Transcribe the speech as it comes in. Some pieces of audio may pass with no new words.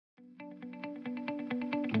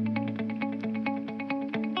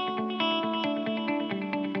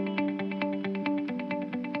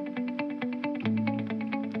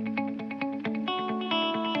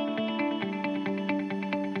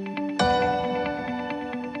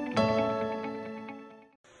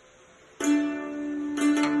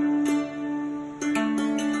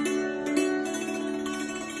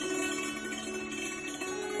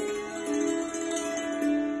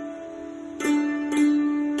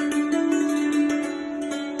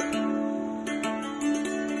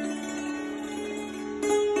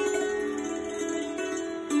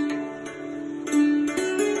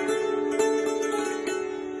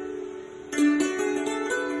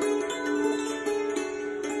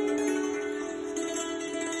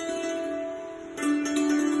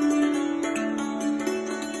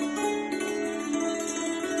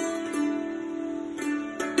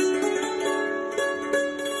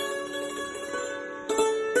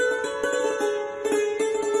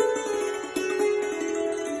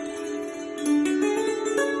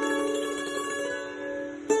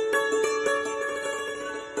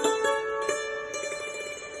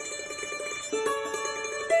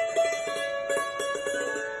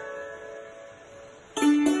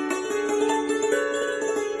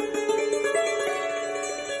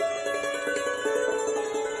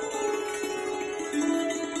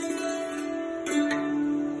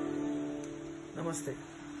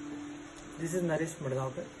This is Naresh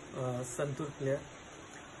Madgavkar, Santoor player,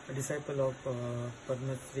 a disciple of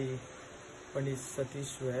Padma Shri Pandit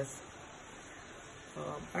Satish Vyas.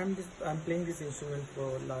 I'm playing this instrument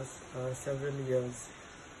for last several years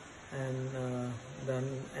and done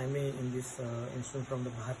MA in this instrument from the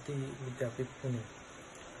Bharati Vidyapit Pune.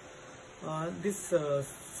 This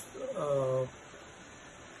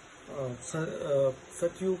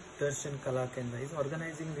Satyug Darshan Kala Kendra is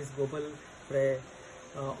organizing this global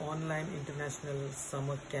online international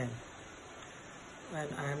summer camp, and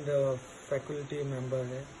I am the faculty member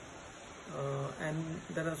there. And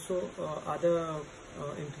there are so other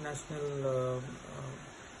international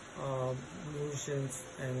musicians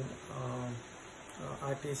and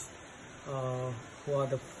artists who are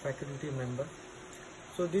the faculty member.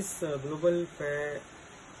 So this global fair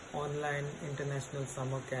online international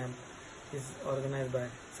summer camp is organized by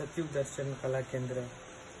Satyug Darshan Kala Kendra.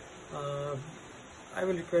 I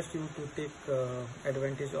will request you to take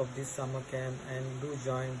advantage of this summer camp and do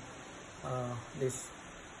join this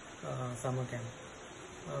summer camp.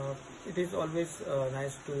 It is always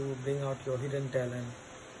nice to bring out your hidden talent,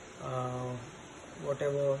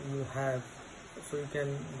 whatever you have, so you can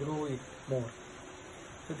grow it more.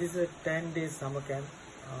 So this is a 10-day summer camp.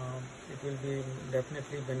 It will be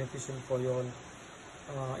definitely beneficial for you all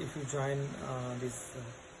if you join this